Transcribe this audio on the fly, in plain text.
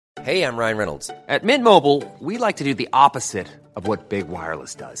Hey, I'm Ryan Reynolds. At Mint Mobile, we like to do the opposite of what Big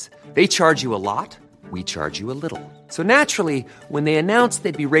Wireless does. They charge you a lot, we charge you a little. So naturally, when they announced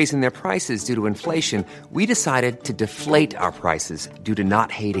they'd be raising their prices due to inflation, we decided to deflate our prices due to not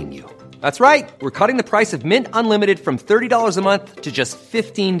hating you. That's right. We're cutting the price of Mint Unlimited from $30 a month to just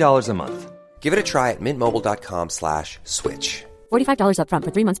 $15 a month. Give it a try at mintmobile.com/switch. $45 up front for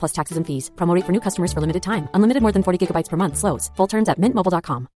 3 months plus taxes and fees. Promo rate for new customers for limited time. Unlimited more than 40 gigabytes per month. Slows full terms at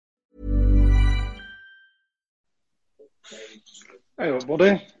mintmobile.com. Hey,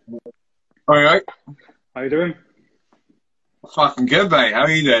 buddy. All right. How you doing? Fucking good, mate. How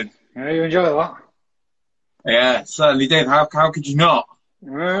are you doing? Yeah, you enjoy that? Yeah, certainly did. How could you not?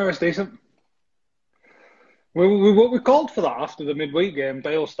 It's decent. We called for that after the midweek game.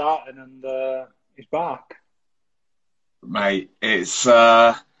 Bale starting and he's back. Mate, it's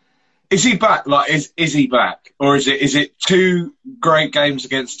is he back? Like, is he back, or is it two great games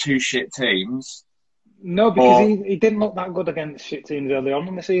against two shit teams? No, because he didn't look that good against shit teams early on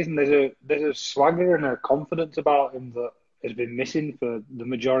in the season. There's a swagger and a confidence about him that has been missing for the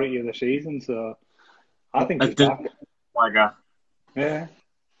majority of the season. So I think he's back. Swagger. Yeah.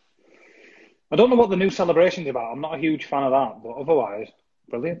 I don't know what the new celebration's about. I'm not a huge fan of that, but otherwise,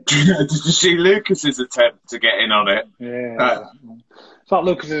 brilliant. Did you see Lucas's attempt to get in on it? Yeah. It's like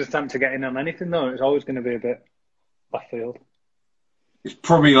Lucas's attempt to get in on anything, though. It's always going to be a bit left field. It's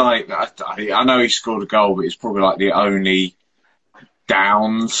probably like, I know he scored a goal, but it's probably like the only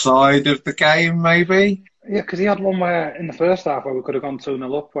downside of the game, maybe. Yeah, because he had one where in the first half where we could have gone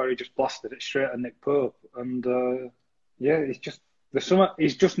 2-0 up, where he just blasted it straight at Nick Pope, and he's just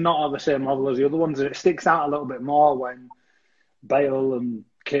he's just not at the same level as the other ones, and it sticks out a little bit more when Bale and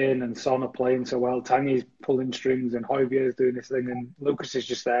Kane and Son are playing so well. Tanguy's pulling strings, and Højbjerg's doing this thing, and Lucas is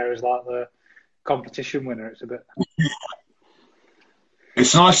just there as like the competition winner. It's a bit.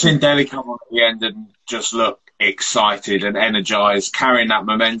 It's nice seeing Dele come on at the end and just look excited and energised, carrying that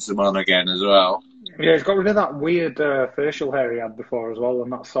momentum on again as well. Yeah, he's got rid of that weird facial hair he had before as well, and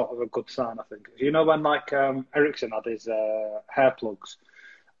that's sort of a good sign, I think. You know when like Eriksen had his hair plugs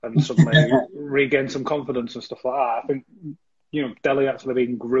and suddenly regained some confidence and stuff like that? I think, Dele actually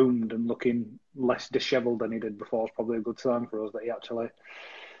being groomed and looking less dishevelled than he did before is probably a good sign for us that he actually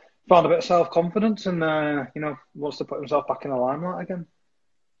found a bit of self-confidence and, wants to put himself back in the limelight again.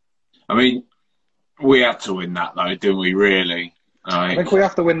 I mean, we had to win that, though, didn't we, really? I think we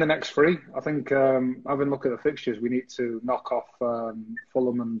have to win the next three. I think, having a look at the fixtures, we need to knock off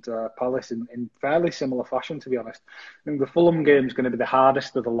Fulham and Palace in fairly similar fashion, to be honest. I think the Fulham game is going to be the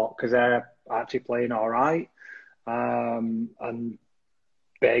hardest of the lot because they're actually playing all right. And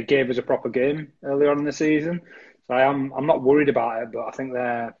they gave us a proper game earlier on in the season. So I'm not worried about it, but I think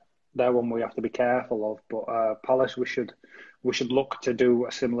they're one we have to be careful of. But Palace, we should look to do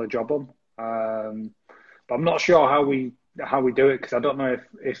a similar job on. But I'm not sure how we do it, because I don't know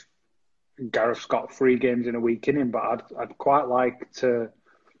if Gareth's got 3 games in a week in him, but I'd quite like to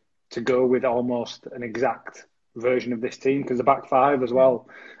go with almost an exact version of this team, because the back 5 as well,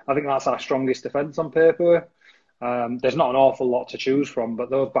 I think that's our strongest defence on paper. There's not an awful lot to choose from,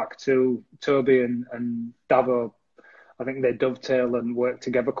 but those back 2, Toby and Davo, I think they dovetail and work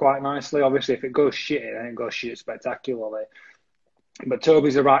together quite nicely. Obviously, if it goes shit, then it goes shit spectacularly. But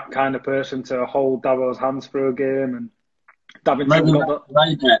Toby's the right kind of person to hold Davo's hands through a game, and maybe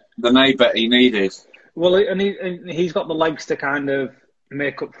the naybet he needed. Well, and he's got the legs to kind of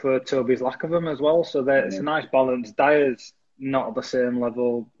make up for Toby's lack of them as well. So it's a nice balance. Dyer's not at the same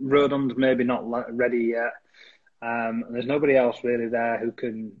level. Rodon's maybe not ready yet. And there's nobody else really there who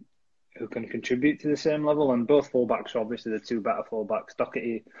can contribute to the same level. And both fullbacks are obviously the 2 better fullbacks.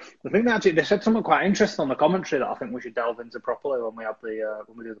 Doherty, I think they said something quite interesting on the commentary that I think we should delve into properly when we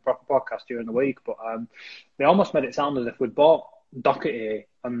do the proper podcast during the week. But they almost made it sound as if we'd bought Doherty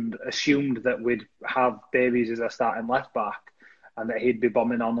and assumed that we'd have Davies as our starting left back, and that he'd be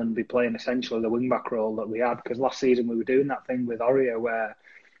bombing on and be playing essentially the wing back role that we had. Because last season we were doing that thing with Aurier where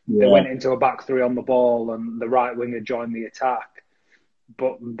they went into a back 3 on the ball and the right winger joined the attack.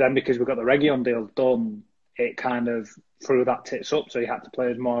 But then because we got the Reguilón deal done, it kind of threw that tits up. So he had to play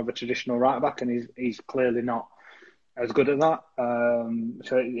as more of a traditional right back, and he's clearly not as good at that.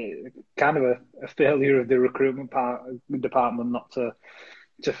 So it, kind of a failure of the recruitment department not to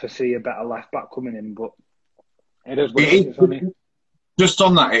foresee a better left back coming in. But it is what it is. Just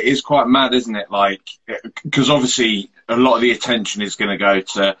on that, it is quite mad, isn't it? Like, because obviously a lot of the attention is going to go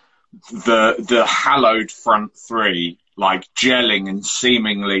to the hallowed front 3, like gelling and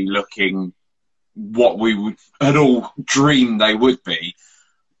seemingly looking what we had all dreamed they would be.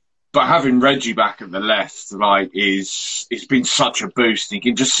 But having Reggie back at the left, like, it's been such a boost. You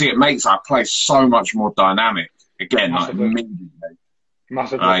can just see it makes our play so much more dynamic. Again, Massively. like immediately.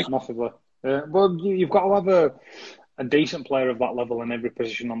 Massively. Well, you've got to have a decent player of that level in every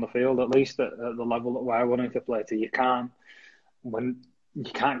position on the field, at least at the level that we're wanting to play to. You can't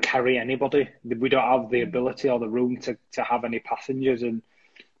carry anybody. We don't have the ability or the room to have any passengers, and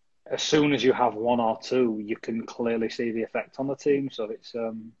as soon as you have one or two, you can clearly see the effect on the team. So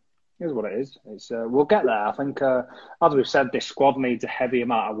here's what it is. We'll get there. I think, as we've said, this squad needs a heavy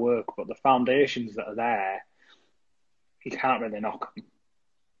amount of work, but the foundations that are there, you can't really knock them.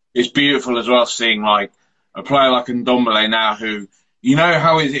 It's beautiful as well seeing like a player like Ndombele now, who, you know,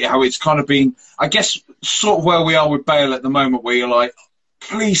 how it's kind of been, I guess, sort of where we are with Bale at the moment, where you're like,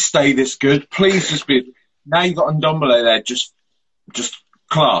 please stay this good, please just be. Now you've got Ndombele there, just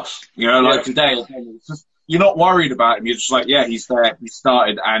class. You know, like today, it's just, you're not worried about him. You're just like, yeah, he's there, he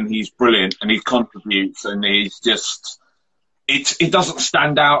started, and he's brilliant, and he contributes, and he's just, it doesn't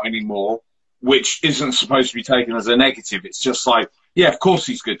stand out anymore, which isn't supposed to be taken as a negative. It's just like, yeah, of course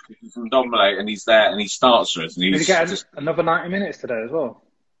he's good because he's Ndombele and he's there and he starts for us. And Did he get another 90 minutes today as well?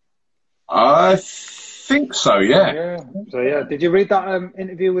 I think so, yeah. So, did you read that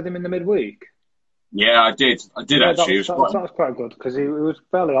interview with him in the midweek? Yeah, I did. Actually. That was quite good because he was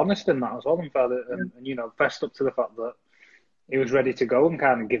fairly honest in that as well, and you know, fessed up to the fact that he was ready to go and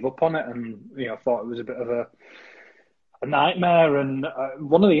kind of give up on it, and you know, thought it was a bit of a nightmare. And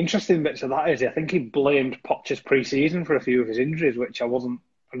one of the interesting bits of that is I think he blamed Poch's pre-season for a few of his injuries, which I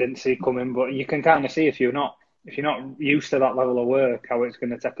didn't see coming. But you can kind of see if you're not used to that level of work, how it's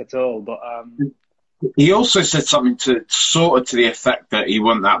going to take a toll. But he also said something to the effect that he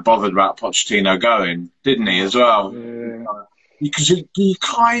wasn't that bothered about Pochettino going, didn't he, as well? Yeah. Because he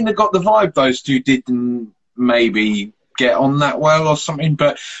kind of got the vibe those two didn't maybe get on that well or something.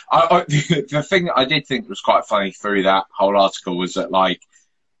 But the thing that I did think was quite funny through that whole article was that, like,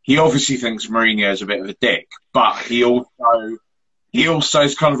 he obviously thinks Mourinho is a bit of a dick, but he also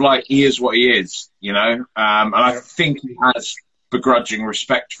is kind of like, he is what he is, you know? And I think he has begrudging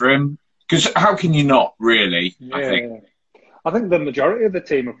respect for him. Because how can you not, really, I think the majority of the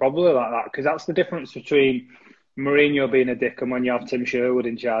team are probably like that, because that's the difference between Mourinho being a dick and when you have Tim Sherwood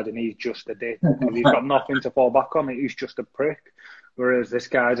in charge and he's just a dick. He's got nothing to fall back on. He's just a prick. Whereas this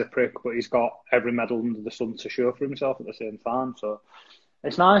guy's a prick, but he's got every medal under the sun to show for himself at the same time. So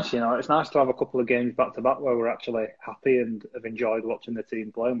it's nice, you know. It's nice to have a couple of games back to back where we're actually happy and have enjoyed watching the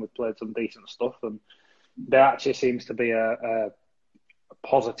team play, and we've played some decent stuff. And there actually seems to be a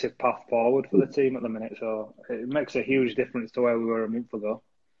positive path forward for the team at the minute. So it makes a huge difference to where we were a month ago.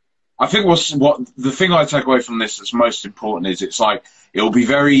 I think what the thing I take away from this that's most important is it's like, it'll be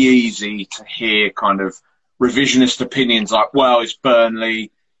very easy to hear kind of revisionist opinions like, well, it's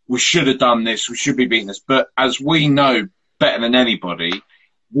Burnley, we should have done this, we should be beating this. But as we know better than anybody,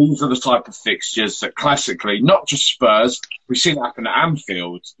 these are the type of fixtures that classically, not just Spurs, we've seen it happen at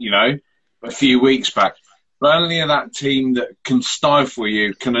Anfield, you know, a few weeks back. Burnley are that team that can stifle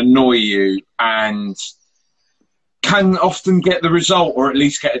you, can annoy you, and can often get the result or at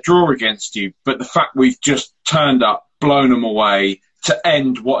least get a draw against you. But the fact we've just turned up, blown them away to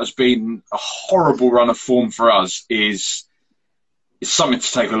end what has been a horrible run of form for us is something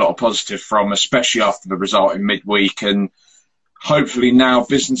to take a lot of positive from, especially after the result in midweek. And hopefully now,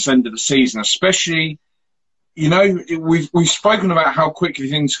 business end of the season, especially, you know, we've spoken about how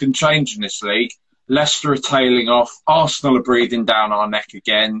quickly things can change in this league. Leicester are tailing off. Arsenal are breathing down our neck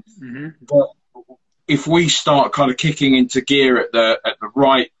again. Mm-hmm. But if we start kind of kicking into gear at the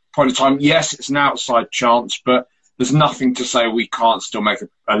right point of time, yes, it's an outside chance, but there's nothing to say we can't still make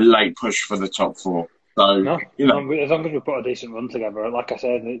a late push for the top four. So, no, you know, as long as we put a decent run together, like I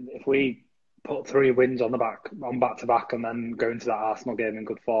said, if we put 3 wins on back to back, and then go into that Arsenal game in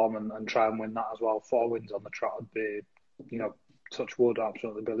good form and try and win that as well, 4 wins on the trot would be, you know, touch wood,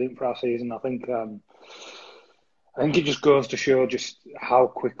 absolutely brilliant for our season. I think it just goes to show just how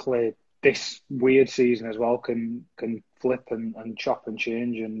quickly this weird season as well can flip and chop and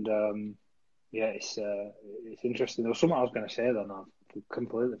change. And it's interesting. There was something I was going to say then, I've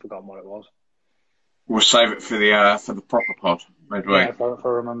completely forgotten what it was. We'll save it for the proper pod midway. Yeah, if I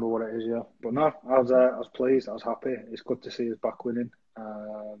remember what it is, yeah. But no, I was pleased. I was happy. It's good to see us back winning.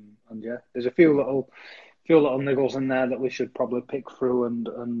 And yeah, there's a few little niggles in there that we should probably pick through, and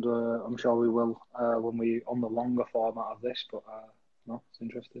I'm sure we will when we on the longer format of this. But no, it's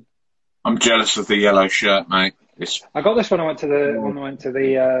interesting. I'm jealous of the yellow shirt, mate. I got this when I went to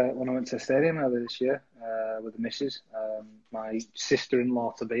the stadium earlier this year with the missus. My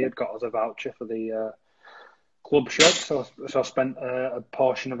sister-in-law to be had got us a voucher for the club shop, so I spent a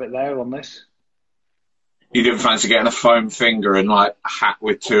portion of it there on this. You didn't fancy getting a foam finger and like a hat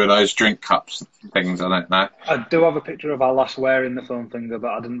with 2 of those drink cups things, I don't know. I do have a picture of our last wearing the foam finger,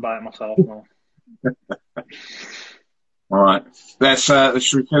 but I didn't buy it myself, no. All right.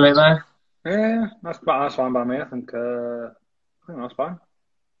 Should we kill it there? Yeah, that's fine by me. I think that's fine.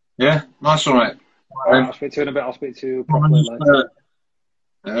 Yeah, nice one, mate. All right, I'll speak to you in a bit. I'll speak to you properly later.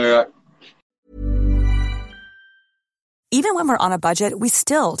 All right. Even when we're on a budget, we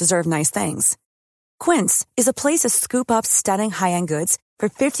still deserve nice things. Quince is a place to scoop up stunning high-end goods for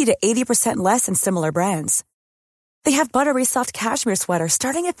 50 to 80% less than similar brands. They have buttery soft cashmere sweaters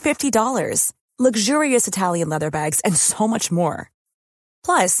starting at $50, luxurious Italian leather bags, and so much more.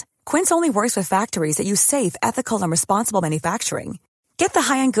 Plus, Quince only works with factories that use safe, ethical, and responsible manufacturing. Get the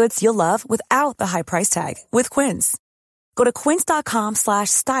high-end goods you'll love without the high price tag with Quince. Go to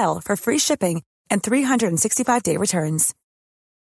quince.com/style for free shipping and 365-day returns.